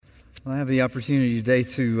I have the opportunity today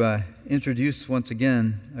to introduce once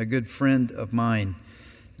again a good friend of mine.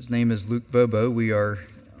 His name is Luke Bobo. We are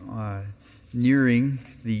nearing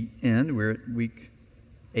the end. We're at week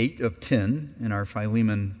 8 of 10 in our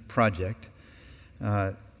Philemon project.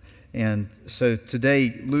 And so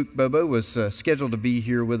today, Luke Bobo was scheduled to be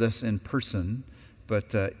here with us in person,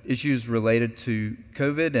 but issues related to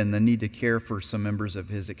COVID and the need to care for some members of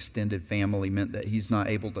his extended family meant that he's not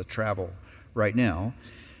able to travel right now.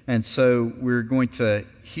 And so we're going to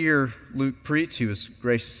hear Luke preach. He was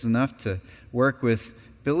gracious enough to work with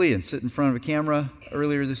Billy and sit in front of a camera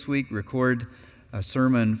earlier this week, record a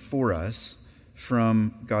sermon for us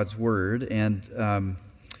from God's Word. And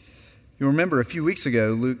you'll remember a few weeks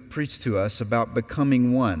ago, Luke preached to us about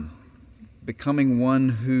becoming one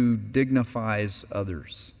who dignifies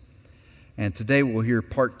others. And today we'll hear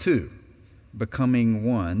part 2, becoming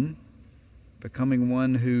one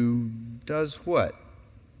who does what?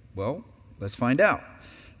 Well, let's find out.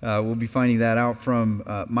 We'll be finding that out from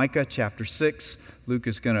Micah chapter 6. Luke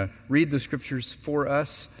is going to read the scriptures for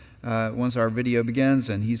us once our video begins,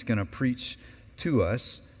 and he's going to preach to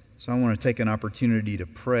us. So I want to take an opportunity to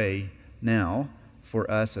pray now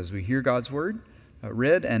for us as we hear God's word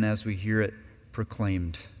read and as we hear it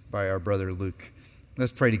proclaimed by our brother Luke.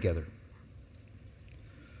 Let's pray together.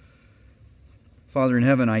 Father in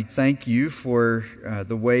heaven, I thank you for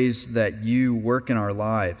the ways that you work in our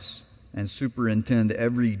lives and superintend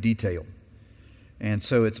every detail. And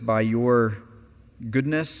so it's by your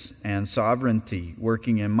goodness and sovereignty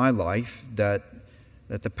working in my life that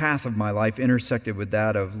the path of my life intersected with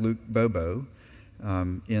that of Luke Bobo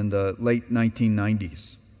in the late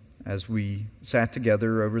 1990s as we sat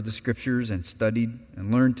together over the scriptures and studied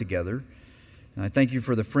and learned together. And I thank you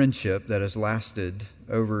for the friendship that has lasted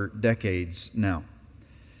over decades now.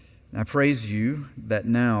 And I praise you that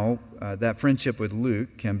now that friendship with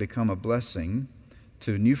Luke can become a blessing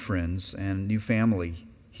to new friends and new family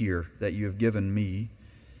here that you have given me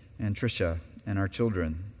and Tricia and our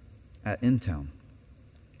children at InTown.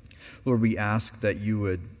 Lord, we ask that you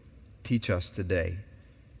would teach us today.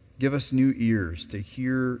 Give us new ears to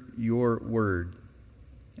hear your word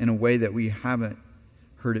in a way that we haven't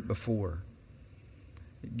heard it before.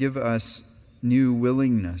 Give us new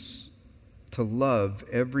willingness to love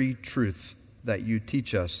every truth that you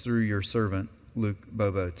teach us through your servant, Luke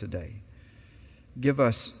Bobo, today. Give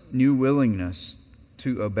us new willingness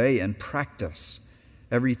to obey and practice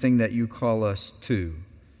everything that you call us to.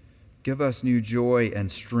 Give us new joy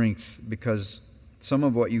and strength, because some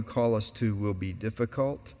of what you call us to will be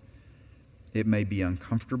difficult. It may be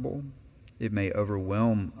uncomfortable. It may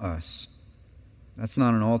overwhelm us. That's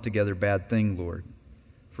not an altogether bad thing, Lord.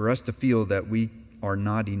 For us to feel that we are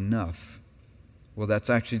not enough, well, that's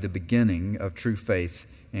actually the beginning of true faith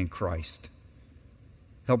in Christ.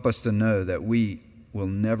 Help us to know that we will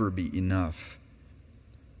never be enough,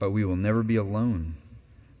 but we will never be alone.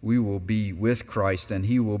 We will be with Christ, and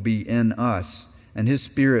He will be in us, and His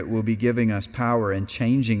Spirit will be giving us power and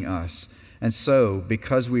changing us. And so,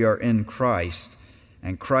 because we are in Christ,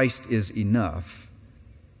 and Christ is enough,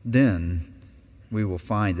 then we will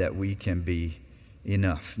find that we can be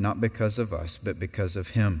enough, not because of us, but because of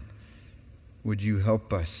Him. Would you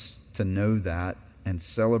help us to know that and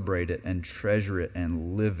celebrate it and treasure it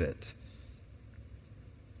and live it?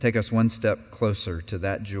 Take us one step closer to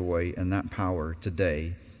that joy and that power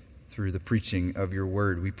today through the preaching of your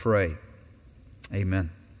word, we pray.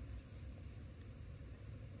 Amen.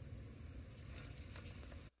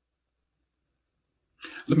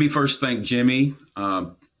 Let me first thank Jimmy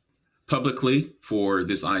publicly for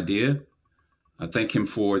this idea. I thank him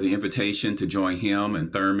for the invitation to join him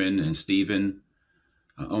and Thurman and Stephen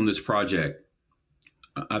on this project.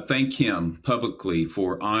 I thank him publicly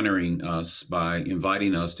for honoring us by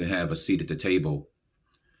inviting us to have a seat at the table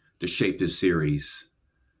to shape this series.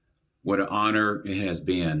 What an honor it has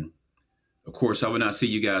been. Of course, I will not see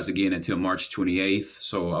you guys again until March 28th,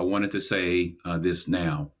 so I wanted to say this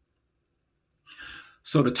now.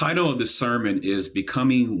 So the title of this sermon is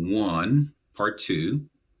Becoming One, Part 2.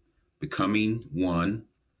 Becoming One,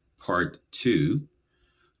 Part 2.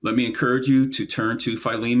 Let me encourage you to turn to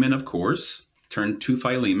Philemon, of course. Turn to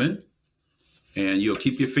Philemon, and you'll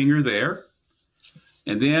keep your finger there.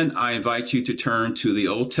 And then I invite you to turn to the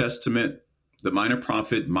Old Testament, the minor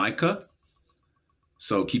prophet Micah.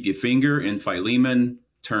 So keep your finger in Philemon,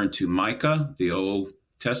 turn to Micah, the Old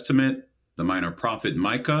Testament, the minor prophet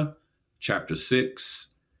Micah, chapter 6,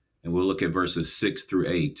 and we'll look at verses 6 through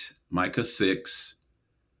 8. Micah 6,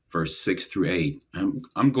 verse 6 through 8.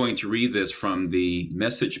 I'm going to read this from the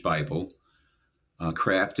Message Bible,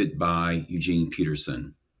 crafted by Eugene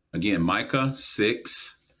Peterson. Again, Micah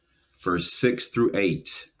 6, verse 6 through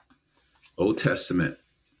 8, Old Testament.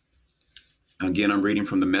 Again, I'm reading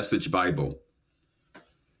from the Message Bible,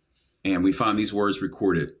 and we find these words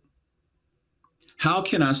recorded. How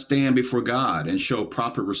can I stand before God and show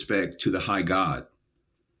proper respect to the high God?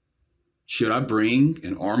 Should I bring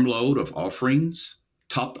an armload of offerings,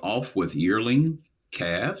 topped off with yearling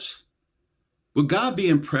calves? Would God be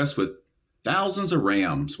impressed with thousands of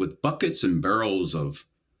rams, with buckets and barrels of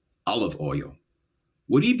olive oil?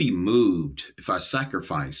 Would he be moved if I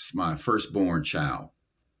sacrifice my firstborn child,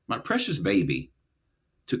 my precious baby,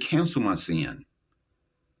 to cancel my sin?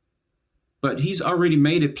 But he's already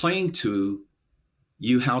made it plain to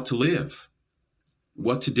you how to live,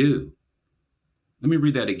 what to do. Let me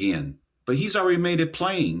read that again. But he's already made it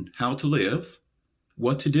plain how to live,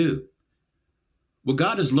 what to do. What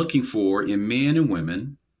God is looking for in men and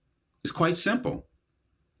women is quite simple.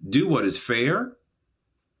 Do what is fair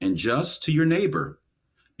and just to your neighbor.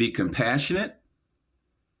 Be compassionate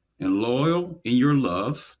and loyal in your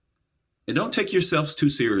love. And don't take yourselves too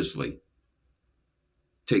seriously.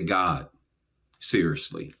 Take God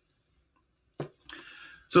seriously.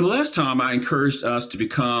 So the last time I encouraged us to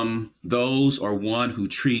become those or one who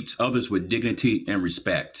treats others with dignity and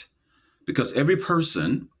respect, because every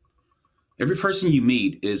person you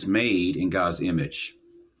meet is made in God's image.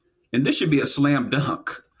 And this should be a slam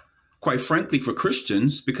dunk, quite frankly, for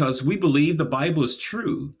Christians, because we believe the Bible is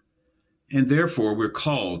true, and therefore we're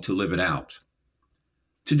called to live it out.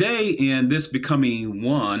 Today, in this Becoming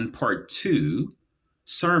One Part 2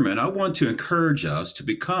 sermon, I want to encourage us to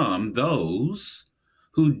become those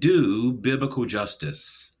who do biblical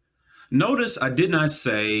justice. Notice I did not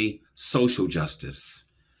say social justice.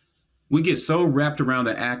 We get so wrapped around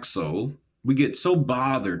the axle, we get so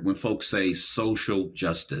bothered when folks say social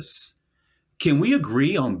justice. Can we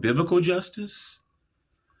agree on biblical justice?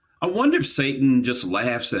 I wonder if Satan just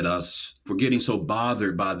laughs at us for getting so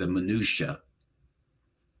bothered by the minutia.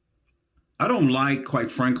 I don't like,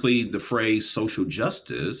 quite frankly, the phrase social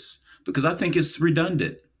justice because I think it's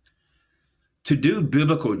redundant. To do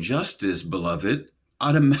biblical justice, beloved,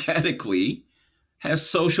 automatically has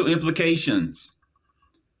social implications.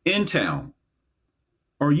 In town,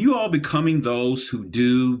 are you all becoming those who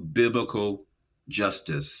do biblical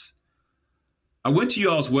justice? I went to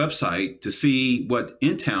y'all's website to see what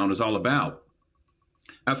In Town is all about.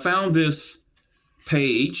 I found this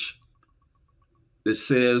page that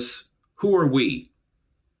says, who are we?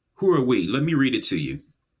 Who are we? Let me read it to you.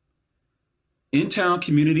 In Town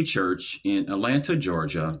Community Church in Atlanta,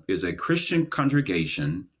 Georgia, is a Christian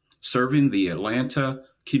congregation serving the Atlanta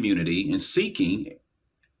community and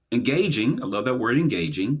engaging, I love that word,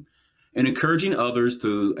 engaging, and encouraging others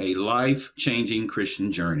through a life-changing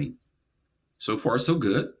Christian journey. So far, so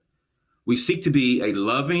good. We seek to be a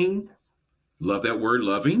loving, love that word,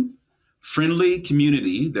 loving, friendly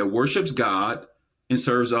community that worships God and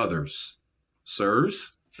serves others.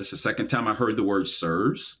 Serves, that's the second time I heard the word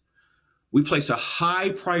serves. We place a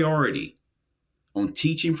high priority on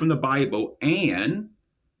teaching from the Bible and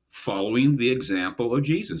following the example of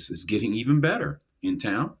Jesus. It's getting even better in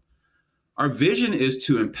town. Our vision is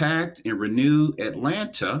to impact and renew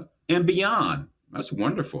Atlanta and beyond. That's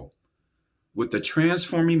wonderful. With the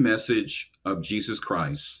transforming message of Jesus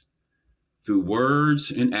Christ through words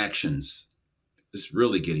and actions. It's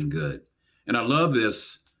really getting good. And I love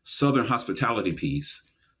this Southern hospitality piece.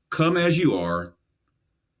 Come as you are.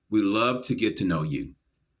 We love to get to know you.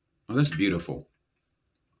 Oh, that's beautiful.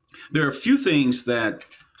 There are a few things that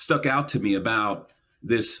stuck out to me about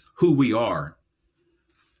this who we are.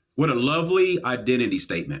 What a lovely identity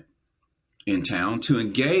statement in town. To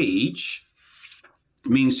engage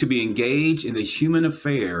means to be engaged in the human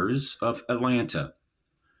affairs of Atlanta.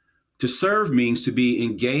 To serve means to be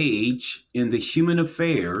engaged in the human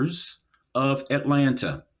affairs of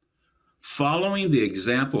Atlanta. Following the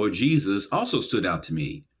example of Jesus also stood out to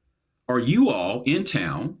me. Are you all in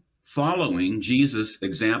town following Jesus'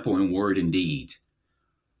 example in word and deed,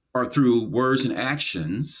 or through words and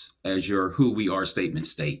actions, as your who we are statement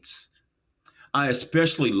states? I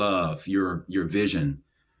especially love your vision.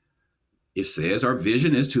 It says our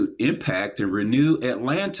vision is to impact and renew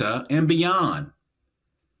Atlanta and beyond.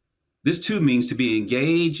 This too means to be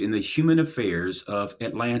engaged in the human affairs of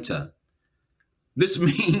Atlanta. This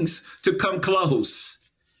means to come close.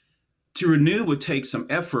 To renew would take some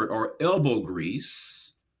effort or elbow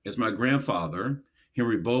grease, as my grandfather,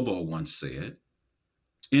 Henry Bobo, once said.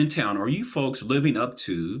 In town, are you folks living up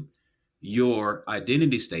to your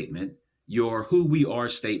identity statement, your who we are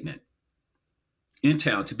statement? In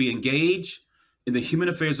town, to be engaged in the human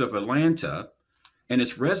affairs of Atlanta and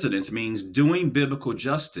its residents means doing biblical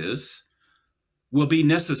justice will be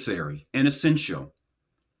necessary and essential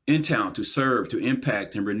in town to serve, to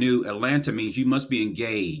impact, and renew. Atlanta means you must be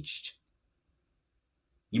engaged.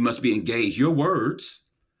 You must be engaged. Your words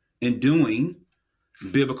in doing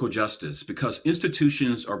biblical justice, because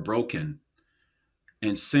institutions are broken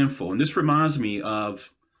and sinful. And this reminds me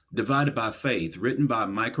of Divided by Faith, written by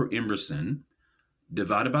Michael Emerson.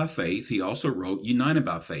 Divided by Faith. He also wrote United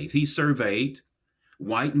by Faith. He surveyed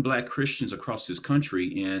white and black Christians across this country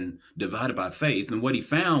in Divided by Faith. And what he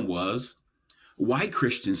found was white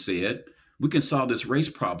Christians said, we can solve this race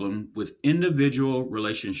problem with individual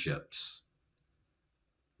relationships.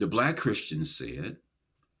 The black Christians said,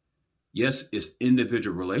 yes, it's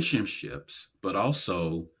individual relationships, but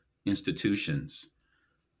also institutions.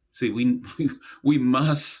 See, we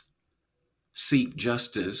must seek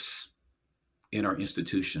justice in our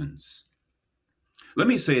institutions. Let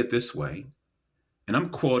me say it this way, and I'm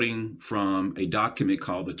quoting from a document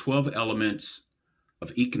called The 12 Elements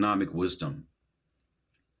of Economic Wisdom.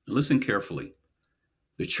 Listen carefully.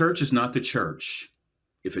 The church is not the church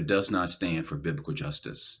if it does not stand for biblical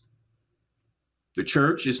justice. The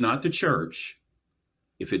church is not the church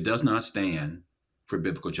if it does not stand for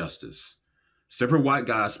biblical justice. Several white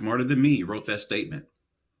guys smarter than me wrote that statement.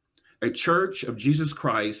 A church of Jesus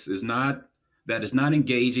Christ that is not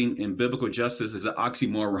engaging in biblical justice is an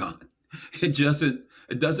oxymoron. It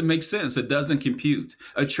doesn't make sense. It doesn't compute.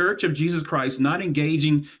 A church of Jesus Christ not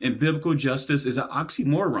engaging in biblical justice is an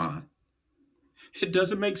oxymoron. It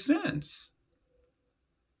doesn't make sense.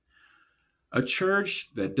 A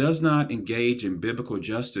church that does not engage in biblical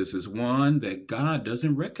justice is one that God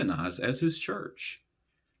doesn't recognize as his church.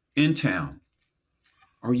 In town,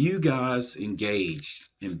 are you guys engaged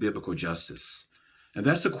in biblical justice? And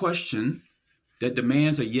that's a question that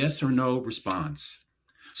demands a yes or no response.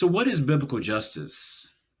 So what is biblical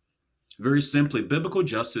justice? Very simply, biblical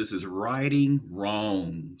justice is righting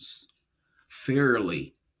wrongs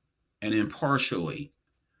fairly and impartially.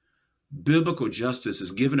 Biblical justice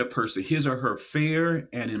is giving a person his or her fair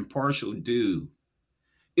and impartial due.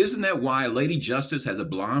 Isn't that why Lady Justice has a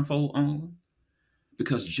blindfold on?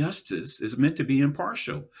 Because justice is meant to be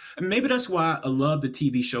impartial. And maybe that's why I love the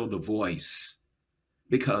TV show The Voice,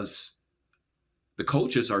 because the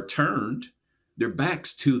coaches are turned their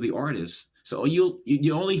backs to the artists. So you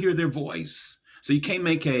only hear their voice. So you can't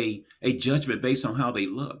make a judgment based on how they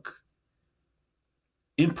look.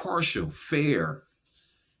 Impartial, fair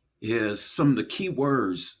is some of the key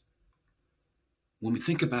words when we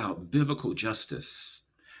think about biblical justice.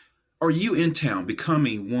 Are you in town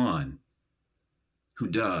becoming one who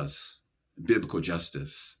does biblical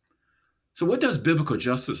justice? So what does biblical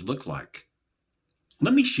justice look like?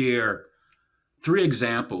 Let me share 3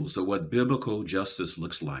 examples of what biblical justice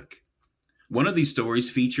looks like. One of these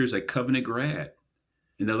stories features a Covenant grad.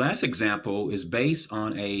 And the last example is based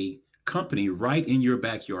on a company right in your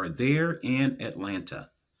backyard there in Atlanta.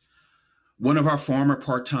 One of our former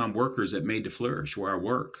part-time workers at Made to Flourish, where I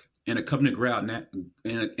work, and a Covenant grad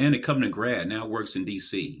now works in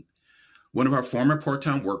DC. One of our former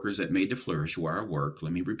part-time workers at Made to Flourish, where I work,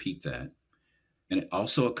 let me repeat that, and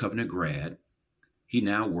also a Covenant grad, he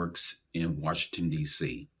now works in Washington,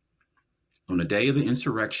 D.C. On the day of the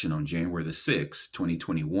insurrection on January the 6th,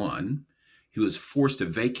 2021, he was forced to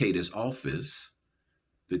vacate his office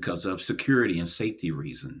because of security and safety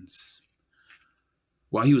reasons.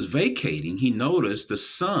 While he was vacating, he noticed the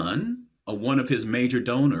son of one of his major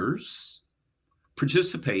donors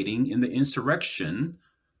participating in the insurrection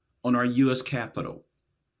on our U.S. Capitol.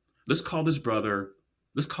 Let's call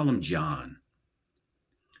him John.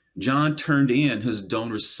 John turned in his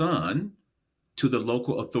donor's son to the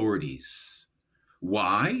local authorities.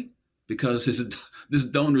 Why? Because this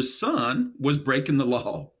donor's son was breaking the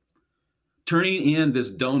law. Turning in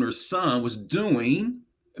this donor's son was doing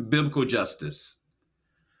biblical justice.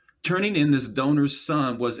 Turning in this donor's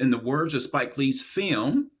son was, in the words of Spike Lee's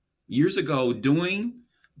film years ago, doing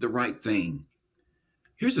the right thing.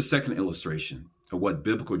 Here's a second illustration of what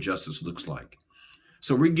biblical justice looks like.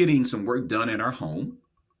 So we're getting some work done in our home.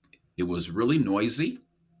 It was really noisy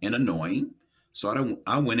and annoying, so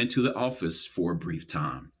I went into the office for a brief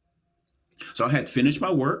time. So I had finished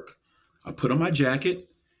my work. I put on my jacket,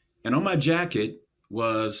 and on my jacket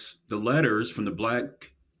was the letters from the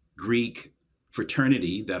Black Greek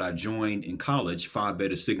fraternity that I joined in college, Phi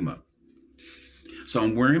Beta Sigma. So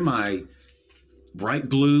I'm wearing my bright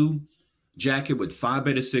blue jacket with Phi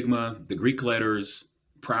Beta Sigma, the Greek letters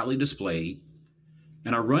proudly displayed.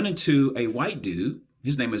 And I run into a white dude.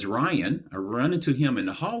 His name is Ryan. I run into him in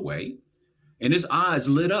the hallway, and his eyes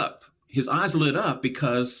lit up. His eyes lit up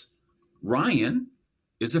because Ryan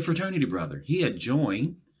is a fraternity brother. He had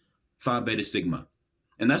joined Phi Beta Sigma.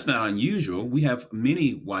 And that's not unusual. We have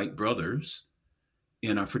many white brothers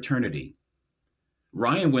in our fraternity.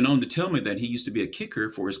 Ryan went on to tell me that he used to be a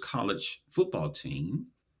kicker for his college football team.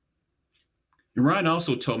 And Ryan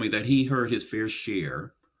also told me that he heard his fair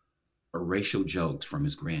share of racial jokes from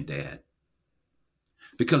his granddad.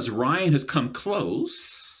 Because Ryan has come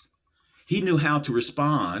close, he knew how to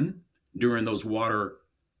respond during those water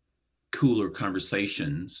cooler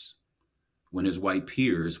conversations when his white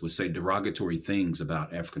peers would say derogatory things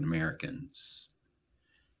about African Americans.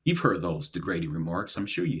 You've heard those degrading remarks, I'm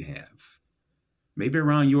sure you have. Maybe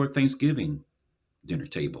around your Thanksgiving dinner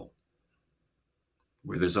table,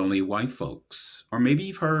 where there's only white folks. Or maybe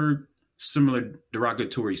you've heard similar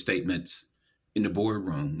derogatory statements in the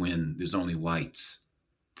boardroom when there's only whites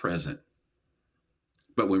present.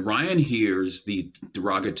 But when Ryan hears these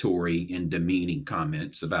derogatory and demeaning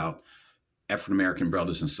comments about African American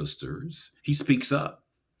brothers and sisters, he speaks up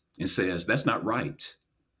and says, that's not right.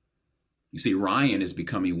 You see, Ryan is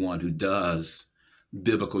becoming one who does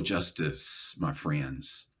biblical justice, my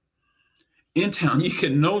friends. In town, you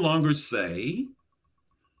can no longer say,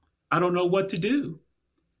 I don't know what to do.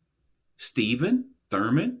 Stephen,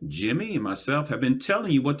 Thurman, Jimmy, and myself have been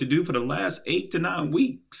telling you what to do for the last 8 to 9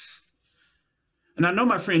 weeks. And I know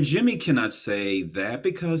my friend Jimmy cannot say that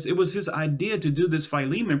because it was his idea to do this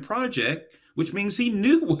Philemon project, which means he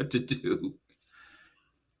knew what to do.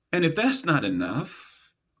 And if that's not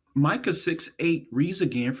enough, Micah 6:8 reads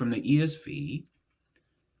again from the ESV,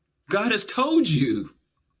 God has told you,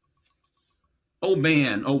 oh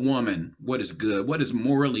man, oh woman, what is good, what is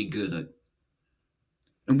morally good.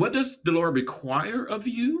 And what does the Lord require of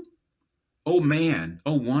you, oh man,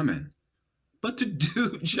 oh woman, but to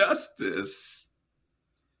do justice,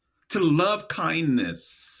 to love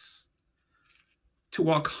kindness, to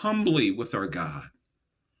walk humbly with our God.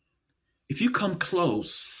 If you come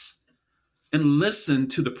close and listen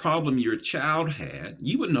to the problem your child had,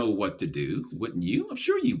 you would know what to do, wouldn't you? I'm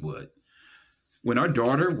sure you would. When our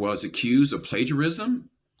daughter was accused of plagiarism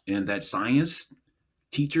in that science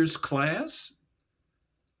teacher's class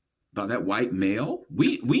by that white male,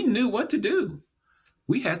 we knew what to do.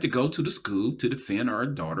 We had to go to the school to defend our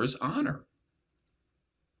daughter's honor.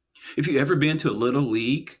 If you ever been to a little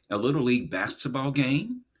league basketball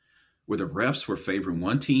game where the refs were favoring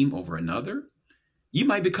one team over another, you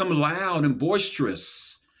might become loud and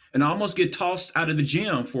boisterous and almost get tossed out of the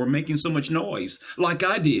gym for making so much noise, like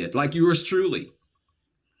I did, like yours truly.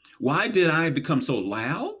 Why did I become so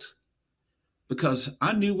loud? Because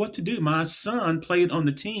I knew what to do. My son played on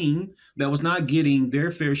the team that was not getting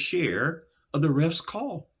their fair share of the refs'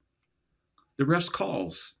 call. The refs'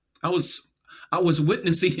 calls. I was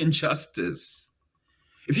witnessing injustice.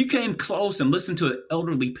 If you came close and listened to an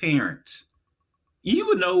elderly parent, you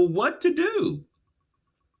would know what to do.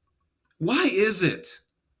 Why is it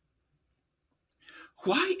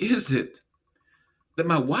that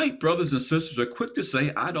my white brothers and sisters are quick to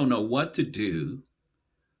say, I don't know what to do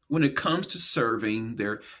when it comes to serving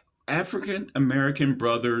their African American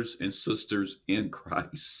brothers and sisters in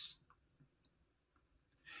Christ?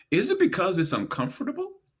 Is it because it's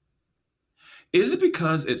uncomfortable? Is it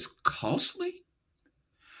because it's costly?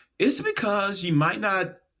 Is it because you might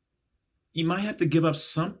have to give up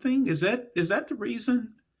something? Is that the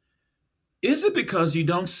reason? Is it because you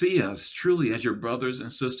don't see us truly as your brothers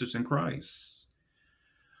and sisters in Christ?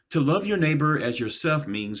 To love your neighbor as yourself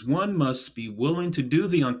means one must be willing to do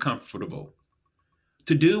the uncomfortable,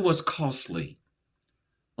 to do what's costly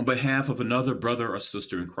on behalf of another brother or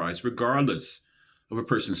sister in Christ, regardless of a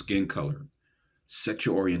person's skin color,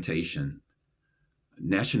 sexual orientation,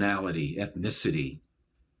 nationality, ethnicity,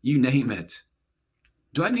 you name it.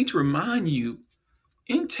 Do I need to remind you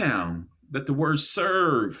in town that the words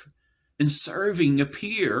serve and serving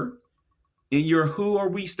appear in your who are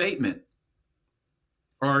we statement,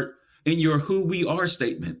 or in your who we are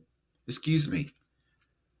statement? Excuse me.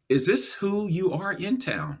 Is this who you are in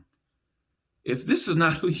town? If this is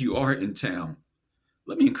not who you are in town,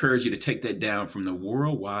 let me encourage you to take that down from the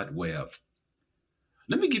World Wide Web.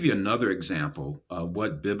 Let me give you another example of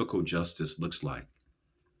what biblical justice looks like.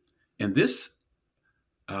 And this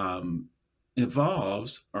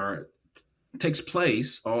involves or takes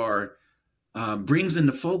place or brings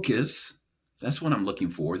into focus, that's what I'm looking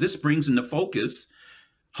for. This brings into focus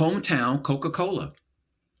hometown Coca-Cola.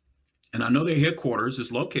 And I know their headquarters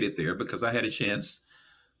is located there because I had a chance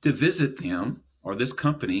to visit them or this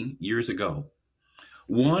company years ago.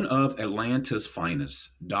 One of Atlanta's finest,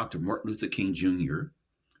 Dr. Martin Luther King Jr.,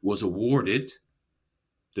 was awarded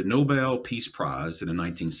the Nobel Peace Prize in the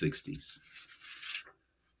 1960s.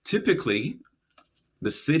 Typically,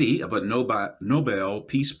 The city of a Nobel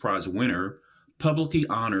Peace Prize winner publicly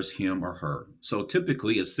honors him or her. So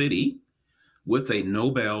typically, a city with a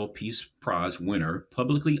Nobel Peace Prize winner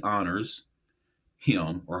publicly honors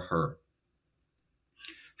him or her.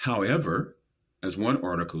 However, as one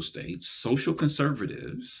article states, social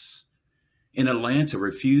conservatives in Atlanta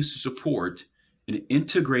refused to support an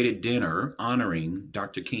integrated dinner honoring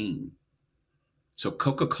Dr. King. So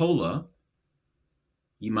Coca-Cola,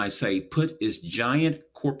 you might say, put its giant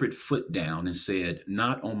corporate foot down and said,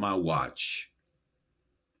 "Not on my watch."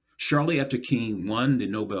 Shortly after King won the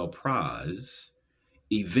Nobel Prize,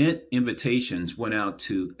 event invitations went out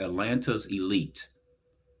to Atlanta's elite,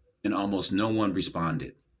 and almost no one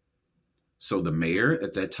responded. So the mayor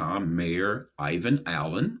at that time, Mayor Ivan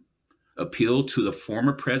Allen, appealed to the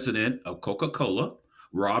former president of Coca-Cola,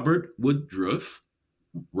 Robert Woodruff.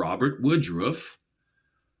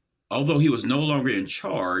 Although he was no longer in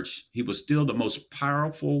charge, he was still the most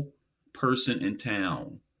powerful person in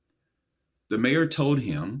town. The mayor told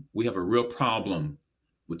him, "We have a real problem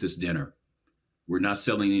with this dinner. We're not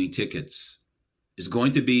selling any tickets. It's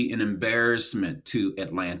going to be an embarrassment to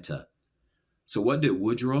Atlanta." So what did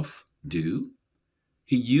Woodruff do?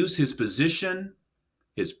 He used his position,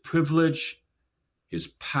 his privilege, his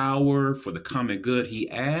power for the common good. He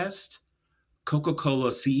asked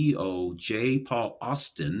Coca-Cola CEO J. Paul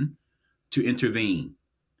Austin to intervene.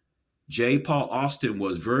 J. Paul Austin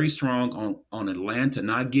was very strong on Atlanta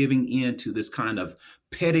not giving in to this kind of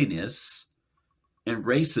pettiness and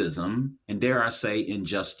racism, and dare I say,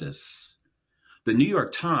 injustice. The New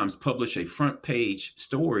York Times published a front page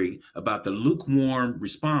story about the lukewarm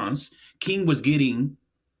response King was getting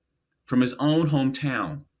from his own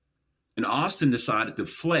hometown. And Austin decided to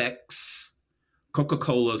flex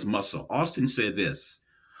Coca-Cola's muscle. Austin said this: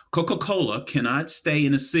 "Coca-Cola cannot stay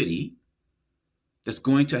in a city that's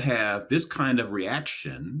going to have this kind of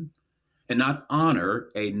reaction and not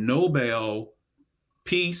honor a Nobel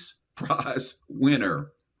Peace Prize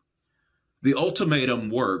winner." The ultimatum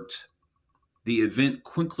worked. The event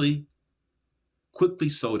quickly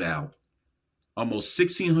sold out. Almost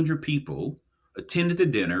 1,600 people attended the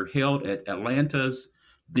dinner held at Atlanta's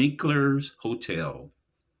Dinkler's Hotel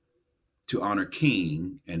to honor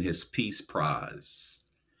King and his Peace Prize.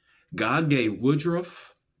 God gave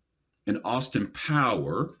Woodruff and Austin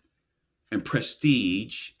power and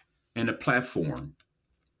prestige and a platform.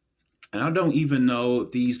 And I don't even know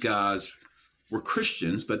if these guys were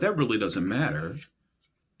Christians, but that really doesn't matter,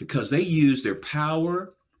 because they used their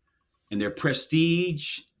power and their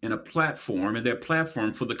prestige and a platform, and their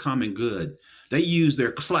platform for the common good. They used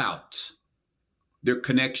their clout, their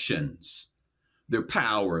connections, their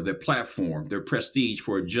power, their platform, their prestige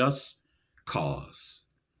for a just cause.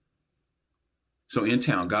 So in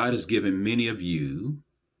town, God has given many of you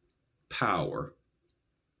power,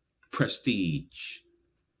 prestige,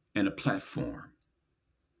 and a platform.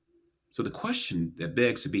 So the question that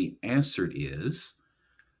begs to be answered is,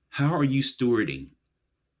 how are you stewarding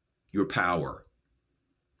your power,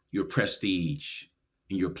 your prestige,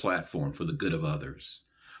 and your platform for the good of others?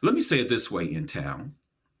 Let me say it this way in town.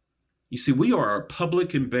 You see, we are a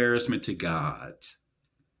public embarrassment to God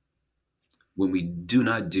when we do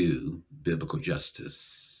not do biblical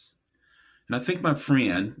justice. And I think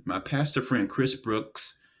my pastor friend, Chris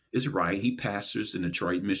Brooks, is right. He pastors in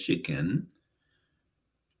Detroit, Michigan.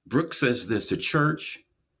 Brooks says this: the church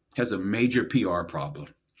has a major PR problem.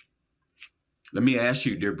 Let me ask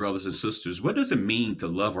you, dear brothers and sisters, what does it mean to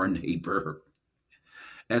love our neighbor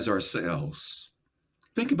as ourselves?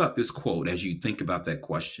 Think about this quote as you think about that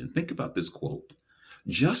question. Think about this quote: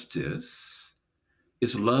 "Justice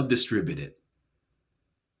is love distributed."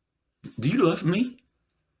 Do you love me?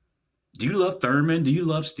 Do you love Thurman? Do you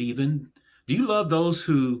love Stephen? Do you love those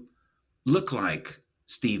who look like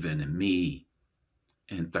Stephen and me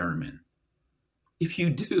and Thurman? If you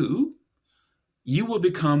do, you will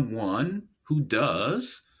become one who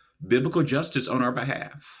does biblical justice on our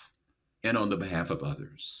behalf and on the behalf of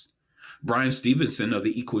others. Brian Stevenson of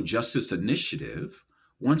the Equal Justice Initiative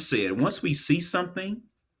once said, once we see something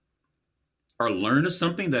or learn of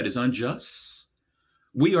something that is unjust,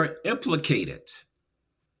 we are implicated.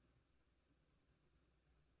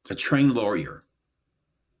 A trained lawyer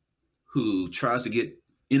who tries to get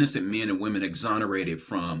innocent men and women exonerated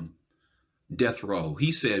from death row,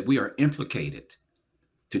 he said, we are implicated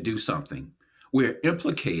to do something. We're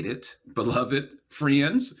implicated, beloved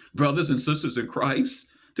friends, brothers and sisters in Christ,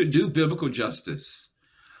 to do biblical justice.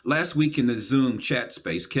 Last week in the Zoom chat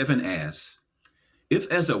space, Kevin asked, if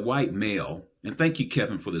as a white male, and thank you,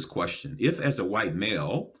 Kevin, for this question, if as a white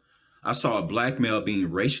male, I saw a black male being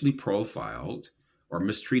racially profiled or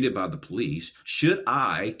mistreated by the police, should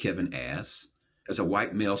I, Kevin asks, as a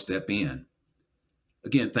white male step in?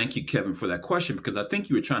 Again, thank you, Kevin, for that question, because I think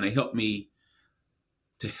you were trying to help me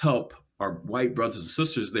to help our white brothers and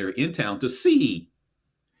sisters there in town to see.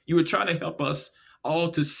 You were trying to help us all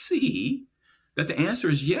to see that the answer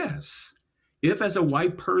is yes. If as a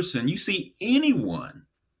white person you see anyone,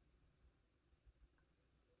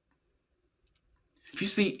 if you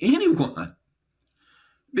see anyone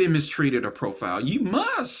being mistreated or profiled, you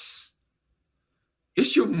must.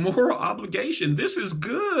 It's your moral obligation. This is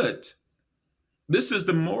good. This is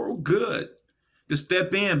the moral good to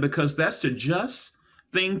step in, because that's the just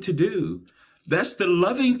thing to do. That's the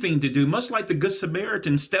loving thing to do. Much like the Good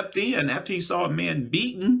Samaritan stepped in after he saw a man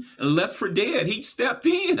beaten and left for dead. He stepped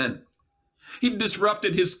in. He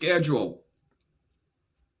disrupted his schedule.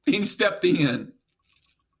 He stepped in.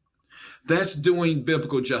 That's doing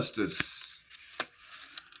biblical justice.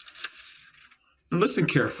 Listen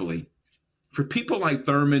carefully. For people like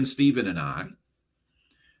Thurman, Stephen, and I,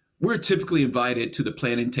 we're typically invited to the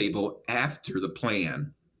planning table after the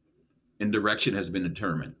plan and direction has been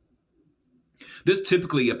determined. This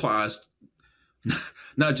typically applies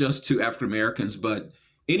not just to African Americans, but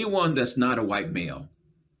anyone that's not a white male.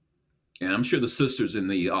 And I'm sure the sisters in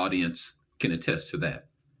the audience can attest to that.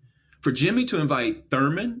 For Jimmy to invite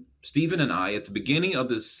Thurman, Stephen, and I at the beginning of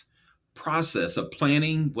this process of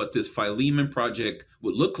planning what this Philemon project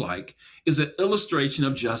would look like is an illustration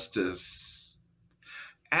of justice.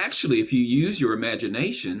 Actually, if you use your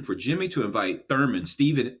imagination, for Jimmy to invite Thurman,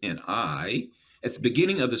 Stephen, and I at the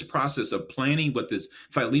beginning of this process of planning what this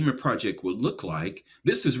Philemon project would look like,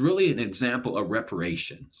 this is really an example of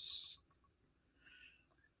reparations.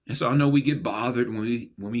 And so I know we get bothered when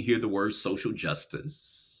we hear the word social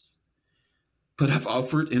justice, but I've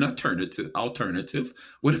offered an alternative.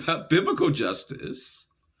 What about biblical justice?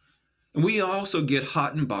 And we also get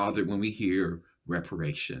hot and bothered when we hear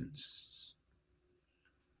reparations.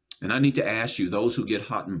 And I need to ask you, those who get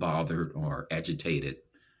hot and bothered or agitated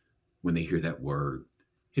when they hear that word,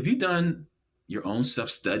 have you done your own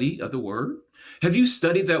self-study of the word? Have you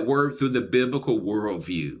studied that word through the biblical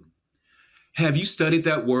worldview? Have you studied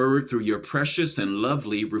that word through your precious and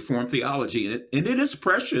lovely Reformed theology? And it is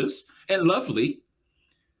precious and lovely.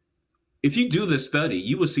 If you do this study,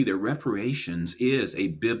 you will see that reparations is a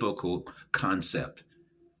biblical concept.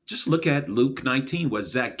 Just look at Luke 19, where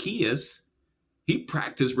Zacchaeus, he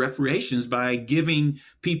practiced reparations by giving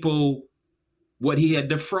people what he had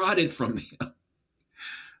defrauded from them.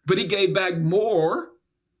 But he gave back more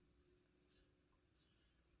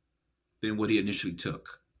than what he initially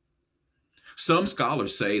took. Some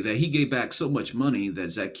scholars say that he gave back so much money that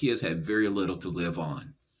Zacchaeus had very little to live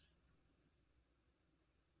on.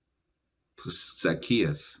 Because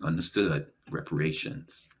Zacchaeus understood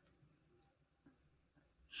reparations.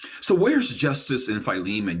 So where's justice in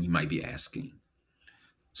Philemon, you might be asking?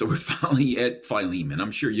 So we're finally at Philemon.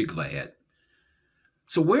 I'm sure you're glad.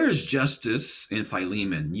 So where is justice in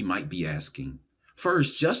Philemon, you might be asking?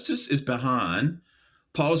 First, justice is behind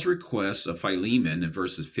Paul's request of Philemon in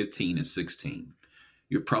verses 15 and 16.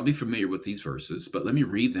 You're probably familiar with these verses, but let me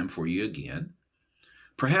read them for you again.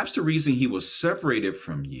 Perhaps the reason he was separated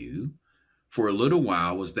from you for a little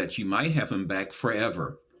while was that you might have him back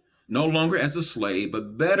forever, no longer as a slave,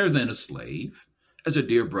 but better than a slave, as a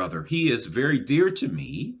dear brother. He is very dear to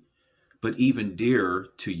me, but even dearer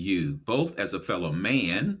to you, both as a fellow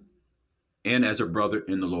man and as a brother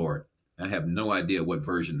in the Lord. I have no idea what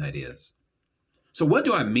version that is. So what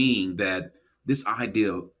do I mean that this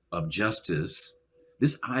idea of justice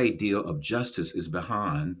is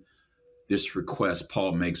behind this request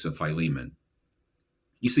Paul makes of Philemon?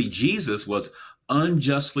 You see, Jesus was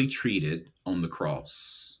unjustly treated on the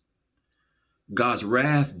cross. God's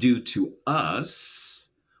wrath due to us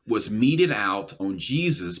was meted out on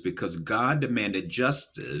Jesus because God demanded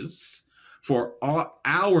justice for all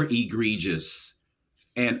our egregious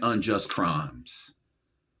and unjust crimes.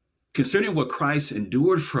 Considering what Christ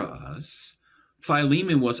endured for us,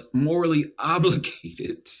 Philemon was morally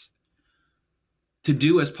obligated to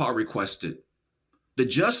do as Paul requested. The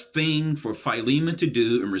just thing for Philemon to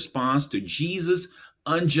do in response to Jesus'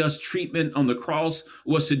 unjust treatment on the cross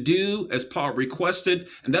was to do as Paul requested.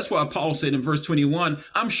 And that's why Paul said in verse 21,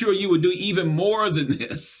 I'm sure you would do even more than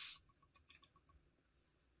this.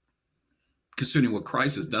 Considering what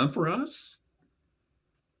Christ has done for us,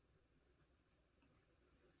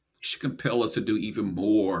 it should compel us to do even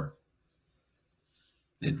more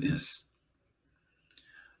than this.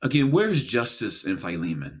 Again, where's justice in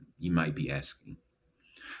Philemon, you might be asking?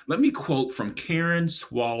 Let me quote from Karen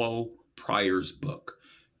Swallow Pryor's book.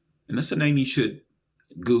 And that's a name you should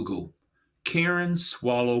Google. Karen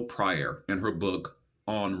Swallow Prior in her book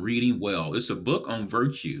on reading well. It's a book on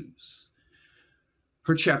virtues.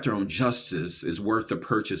 Her chapter on justice is worth the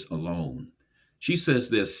purchase alone. She says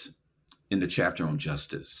this in the chapter on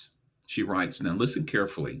justice. She writes, now listen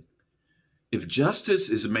carefully. If justice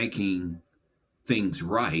is making things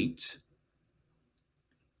right,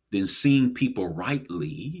 then seeing people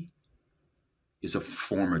rightly is a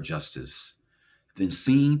form of justice. Then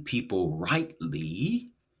seeing people rightly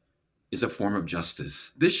is a form of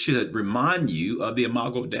justice. This should remind you of the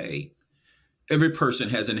Imago Dei. Every person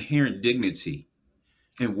has inherent dignity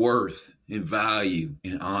and worth and value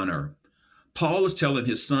and honor. Paul is telling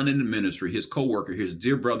his son in the ministry, his co-worker, his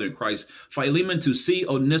dear brother in Christ, Philemon, to see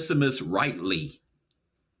Onesimus rightly.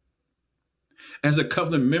 As a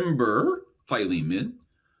covenant member, Philemon,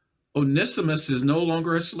 Onesimus is no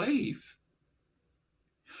longer a slave.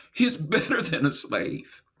 He's better than a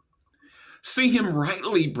slave. See him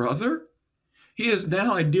rightly, brother. He is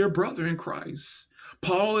now a dear brother in Christ.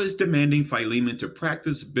 Paul is demanding Philemon to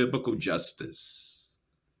practice biblical justice.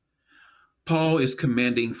 Paul is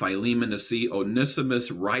commanding Philemon to see Onesimus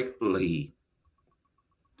rightly,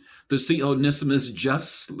 to see Onesimus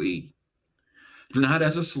justly, not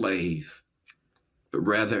as a slave, but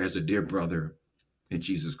rather as a dear brother in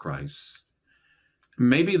Jesus Christ.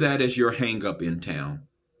 Maybe that is your hang up in town.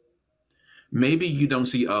 Maybe you don't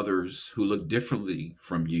see others who look differently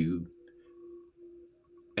from you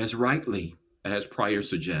as rightly, as Prior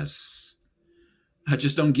suggests. I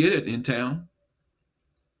just don't get it in town.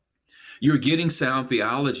 You're getting sound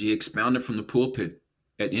theology expounded from the pulpit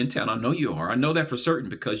at In Town. I know you are. I know that for certain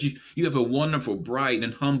because you have a wonderful, bright,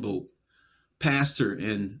 and humble pastor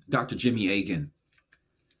in Dr. Jimmy Agan.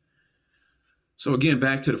 So again,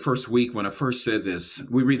 back to the first week when I first said this,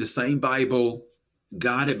 we read the same Bible,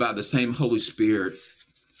 guided by the same Holy Spirit,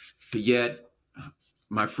 but yet,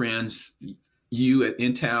 my friends, you at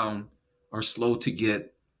In Town are slow to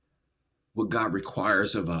get what God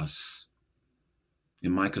requires of us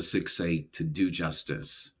in Micah 6:8 to do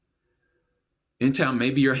justice. In Town,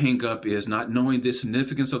 maybe your hang up is not knowing the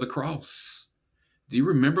significance of the cross. Do you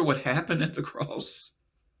remember what happened at the cross?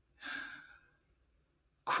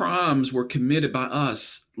 Crimes were committed by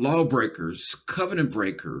us, lawbreakers, covenant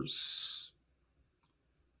breakers,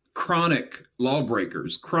 chronic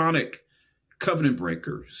lawbreakers, chronic covenant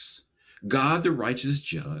breakers. God, the righteous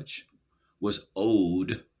judge, was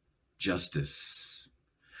owed justice.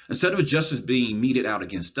 Instead of justice being meted out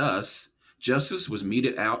against us, justice was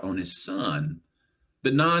meted out on his son,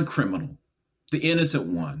 the non-criminal, the innocent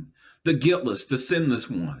one, the guiltless, the sinless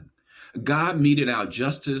one. God meted out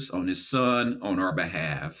justice on his son on our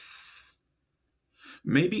behalf.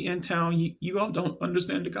 Maybe in town, you all don't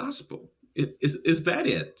understand the gospel. Is that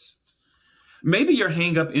it? Maybe your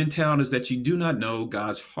hang up in town is that you do not know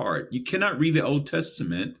God's heart. You cannot read the Old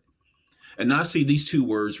Testament and not see these two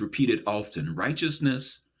words repeated often,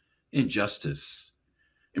 righteousness and justice.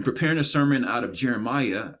 In preparing a sermon out of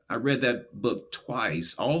Jeremiah, I read that book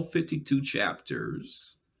twice, all 52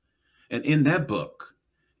 chapters. And in that book,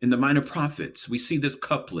 in the Minor Prophets, we see this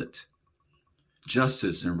couplet,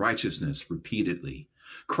 justice and righteousness repeatedly.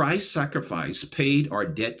 Christ's sacrifice paid our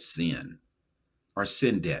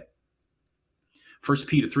sin debt. 1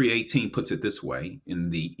 Peter 3:18 puts it this way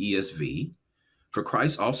in the ESV. For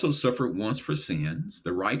Christ also suffered once for sins,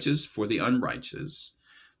 the righteous for the unrighteous,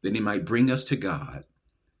 that he might bring us to God,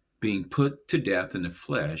 being put to death in the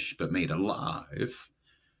flesh, but made alive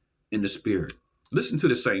in the spirit. Listen to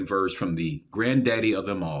the same verse from the granddaddy of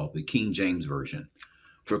them all, the King James Version.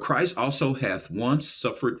 For Christ also hath once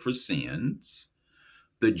suffered for sins,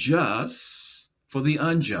 the just for the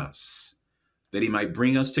unjust, that he might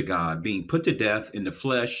bring us to God, being put to death in the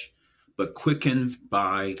flesh, but quickened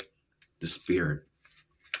by the Spirit.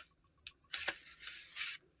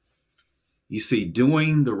 You see,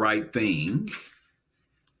 doing the right thing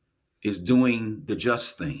is doing the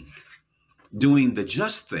just thing. Doing the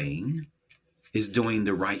just thing is doing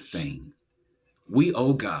the right thing. We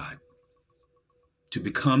owe God to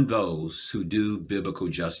become those who do biblical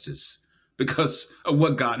justice because of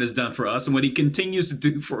what God has done for us and what he continues to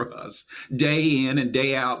do for us day in and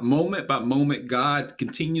day out, moment by moment. God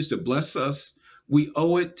continues to bless us. We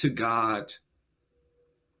owe it to God.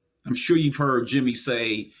 I'm sure you've heard Jimmy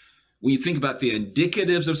say, when you think about the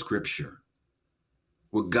indicatives of Scripture,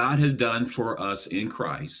 what God has done for us in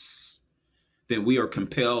Christ, then we are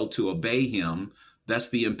compelled to obey him. That's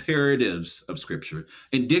the imperatives of Scripture.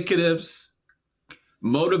 Indicatives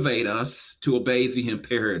motivate us to obey the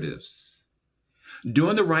imperatives.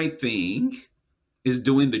 Doing the right thing is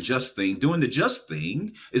doing the just thing. Doing the just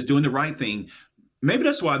thing is doing the right thing. Maybe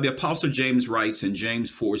that's why the Apostle James writes in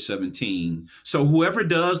James 4:17, so whoever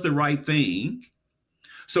does the right thing,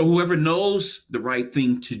 so whoever knows the right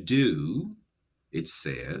thing to do, it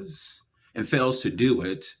says, and fails to do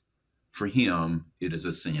it, for him it is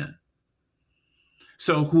a sin.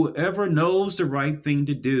 So whoever knows the right thing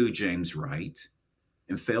to do, James writes,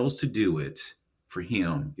 and fails to do it, for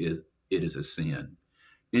him it is a sin.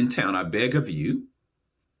 In town, I beg of you,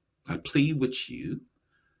 I plead with you,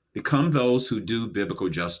 become those who do biblical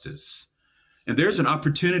justice. And there's an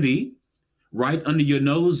opportunity right under your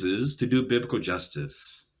noses to do biblical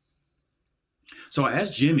justice. So I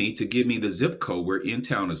asked Jimmy to give me the zip code where In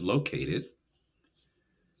Town is located.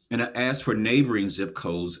 And I asked for neighboring zip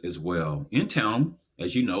codes as well. In Town,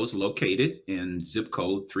 as you know, is located in zip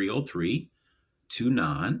code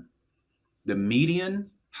 30329. The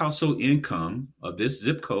median household income of this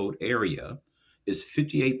zip code area is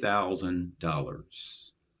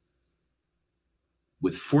 $58,000.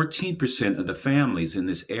 With 14% of the families in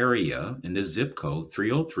this area, in this zip code,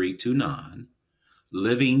 30329,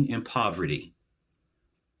 living in poverty.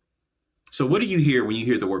 So what do you hear when you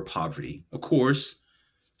hear the word poverty? Of course,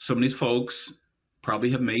 some of these folks probably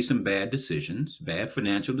have made some bad decisions, bad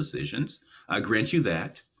financial decisions. I grant you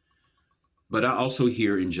that. But I also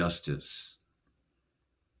hear injustice.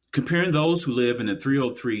 Comparing those who live in the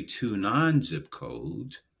 30329 zip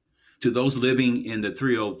code to those living in the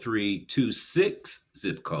 30326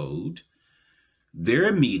 zip code,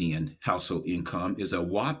 their median household income is a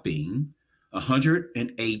whopping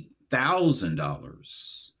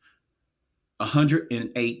 $108,000.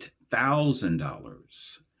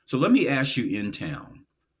 $108,000. So let me ask you, In Town,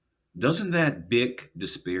 doesn't that big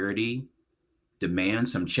disparity demand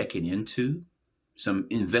some checking into, some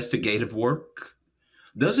investigative work?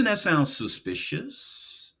 Doesn't that sound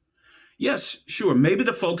suspicious? Yes, sure. Maybe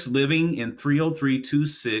the folks living in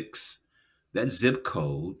 30326, that zip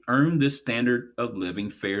code, earn this standard of living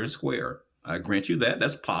fair and square. I grant you that.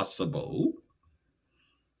 That's possible.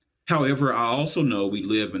 However, I also know we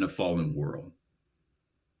live in a fallen world.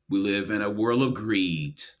 We live in a world of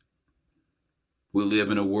greed. We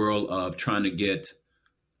live in a world of trying to get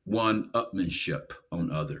one-upmanship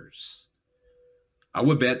on others. I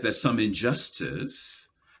would bet that some injustice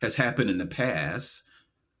has happened in the past,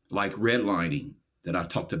 like redlining that I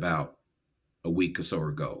talked about a week or so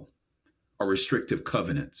ago, or restrictive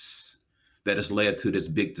covenants that has led to this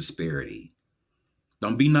big disparity.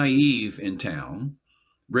 Don't be naive, In Town.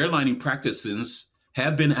 Redlining practices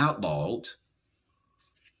have been outlawed,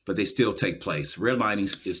 but they still take place.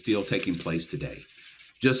 Redlining is still taking place today.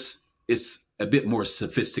 Just it's a bit more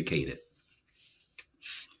sophisticated.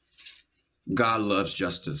 God loves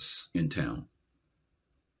justice, In Town.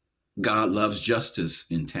 God loves justice,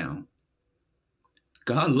 In Town.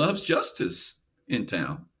 God loves justice, In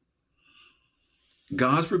Town.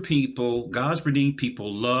 God's redeemed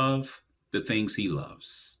people love the things he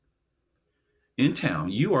loves. In Town,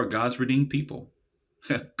 you are God's redeemed people.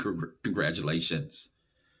 Congratulations.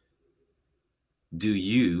 Do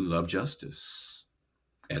you love justice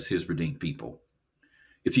as his redeemed people?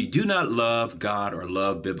 If you do not love God or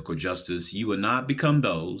love biblical justice, you will not become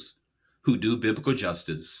those who do biblical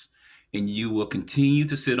justice, and you will continue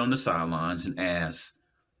to sit on the sidelines and ask,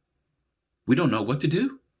 we don't know what to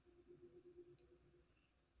do.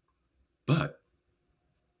 But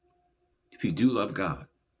if you do love God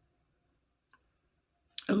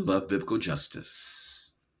and love biblical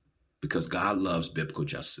justice, because God loves biblical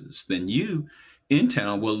justice, then you, In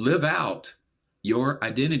Town, will live out your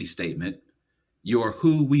identity statement, your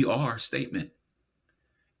who we are statement.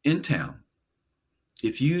 In Town,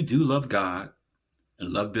 if you do love God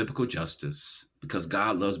and love biblical justice, because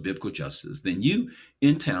God loves biblical justice, then you,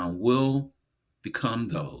 In Town, will become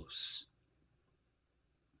those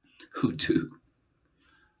who do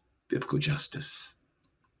biblical justice.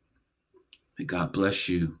 May God bless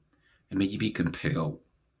you, and may you be compelled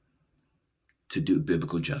to do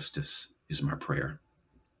biblical justice, is my prayer.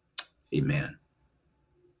 Amen.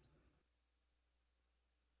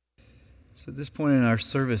 So at this point in our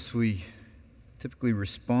service, we typically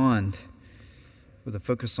respond with a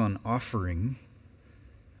focus on offering.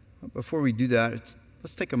 But before we do that,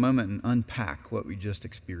 let's take a moment and unpack what we just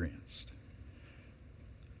experienced.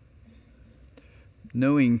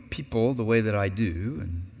 Knowing people the way that I do,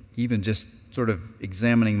 and even just sort of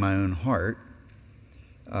examining my own heart,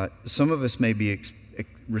 some of us may be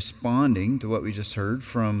responding to what we just heard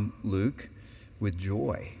from Luke with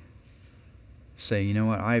joy, saying, you know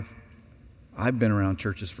what, I've been around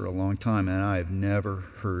churches for a long time, and I've never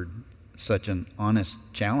heard such an honest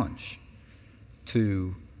challenge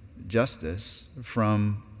to justice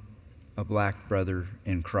from a black brother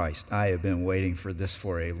in Christ. I have been waiting for this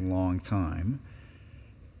for a long time,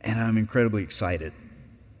 and I'm incredibly excited.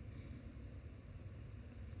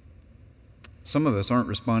 Some of us aren't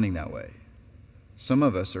responding that way. Some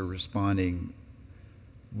of us are responding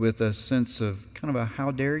with a sense of kind of a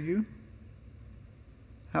how dare you?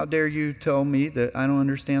 How dare you tell me that I don't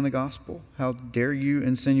understand the gospel? How dare you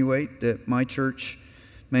insinuate that my church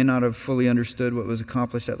may not have fully understood what was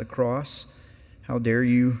accomplished at the cross? How dare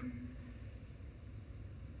you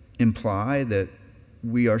imply that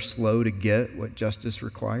we are slow to get what justice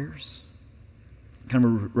requires? Kind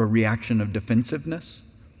of a reaction of defensiveness.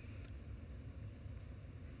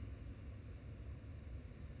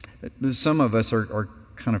 Some of us are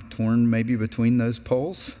kind of torn maybe between those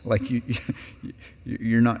poles. Like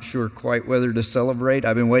you're not sure quite whether to celebrate.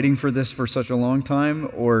 I've been waiting for this for such a long time,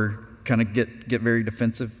 or kind of get very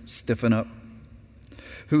defensive, stiffen up.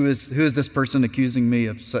 Who is this person accusing me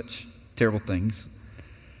of such terrible things?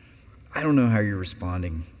 I don't know how you're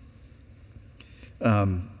responding.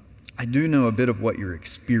 I do know a bit of what you're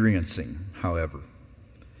experiencing, however.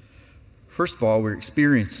 First of all, we're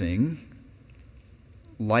experiencing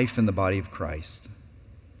life in the body of Christ.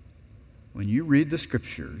 When you read the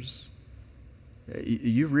scriptures,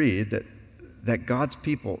 you read that God's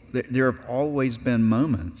people, there have always been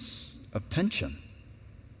moments of tension,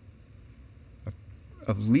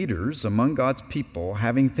 of leaders among God's people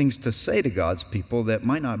having things to say to God's people that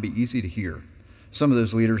might not be easy to hear. Some of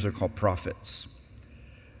those leaders are called prophets.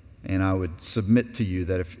 And I would submit to you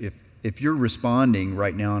that if you're responding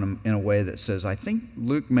right now in a way that says, I think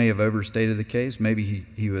Luke may have overstated the case, maybe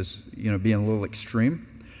he was being a little extreme,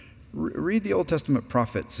 read the Old Testament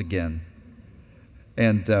prophets again.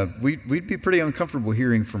 And we'd be pretty uncomfortable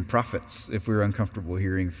hearing from prophets if we were uncomfortable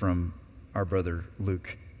hearing from our brother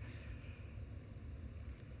Luke.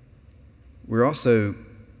 We're also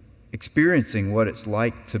experiencing what it's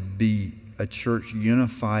like to be a church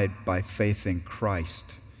unified by faith in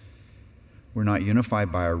Christ. We're not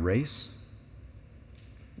unified by our race.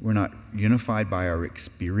 We're not unified by our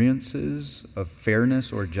experiences of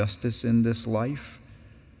fairness or justice in this life.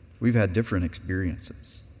 We've had different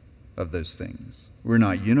experiences of those things. We're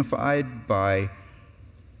not unified by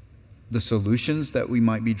the solutions that we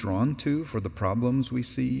might be drawn to for the problems we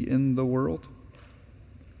see in the world.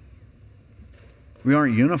 We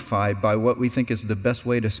aren't unified by what we think is the best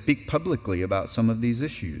way to speak publicly about some of these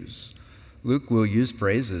issues. Luke will use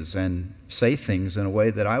phrases and say things in a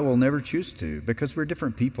way that I will never choose to, because we're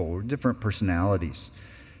different people, we're different personalities,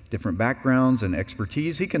 different backgrounds and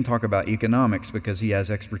expertise. He can talk about economics because he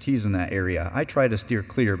has expertise in that area. I try to steer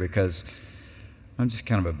clear because I'm just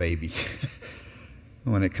kind of a baby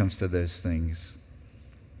when it comes to those things.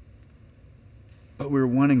 But we're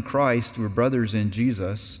one in Christ, we're brothers in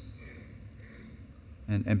Jesus.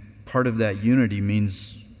 And part of that unity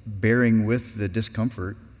means bearing with the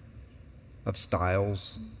discomfort of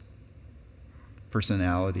styles,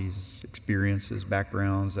 personalities, experiences,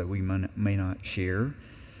 backgrounds that we may not share.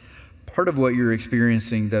 Part of what you're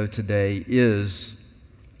experiencing, though, today is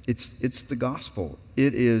it's the gospel.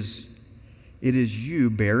 It is you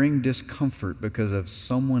bearing discomfort because of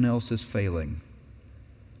someone else's failing.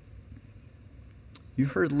 You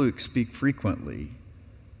heard Luke speak frequently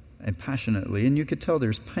and passionately, and you could tell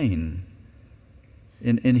there's pain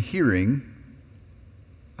in hearing,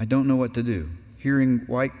 I don't know what to do. Hearing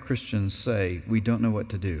white Christians say, we don't know what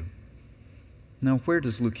to do. Now, where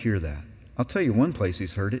does Luke hear that? I'll tell you one place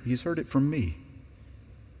he's heard it. He's heard it from me.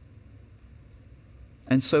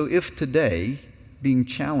 And so if today, being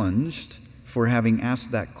challenged for having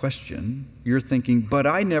asked that question, you're thinking, but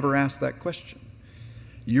I never asked that question.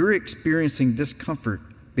 You're experiencing discomfort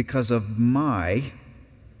because of my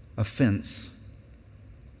offense.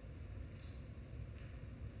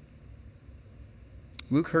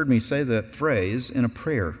 Luke heard me say that phrase in a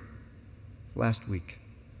prayer last week.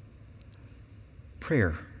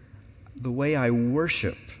 Prayer. The way I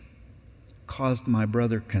worship caused my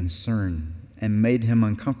brother concern and made him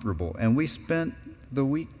uncomfortable. And we spent the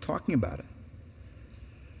week talking about it.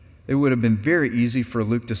 It would have been very easy for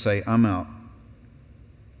Luke to say, I'm out.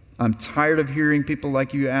 I'm tired of hearing people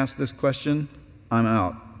like you ask this question. I'm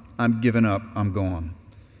out. I'm giving up. I'm gone.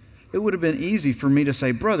 It would have been easy for me to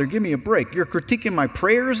say, brother, give me a break. You're critiquing my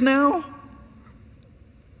prayers now?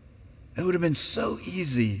 It would have been so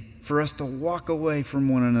easy for us to walk away from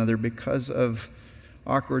one another because of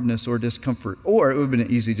awkwardness or discomfort. Or it would have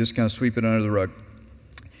been easy just kind of sweep it under the rug.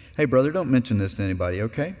 Hey, brother, don't mention this to anybody,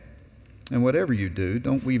 okay? And whatever you do,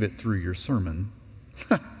 don't weave it through your sermon.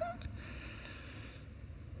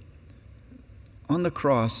 On the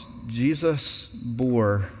cross, Jesus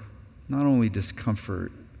bore not only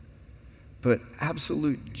discomfort, but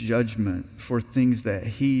absolute judgment for things that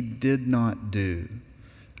he did not do.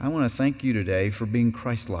 I want to thank you today for being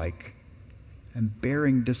Christ-like and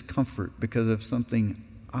bearing discomfort because of something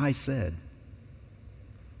I said,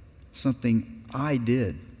 something I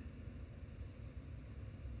did.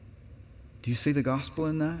 Do you see the gospel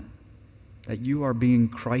in that? That you are being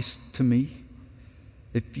Christ to me?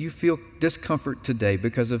 If you feel discomfort today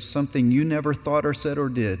because of something you never thought or said or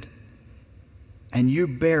did, and you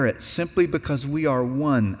bear it simply because we are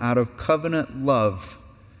one out of covenant love,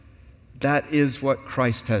 that is what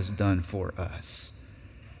Christ has done for us.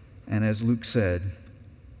 And as Luke said,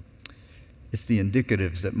 it's the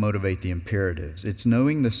indicatives that motivate the imperatives. It's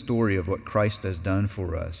knowing the story of what Christ has done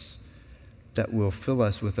for us that will fill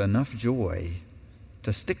us with enough joy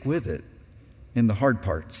to stick with it in the hard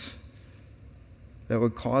parts, that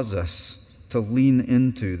would cause us to lean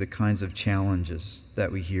into the kinds of challenges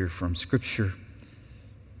that we hear from Scripture,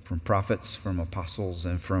 from prophets, from apostles,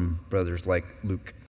 and from brothers like Luke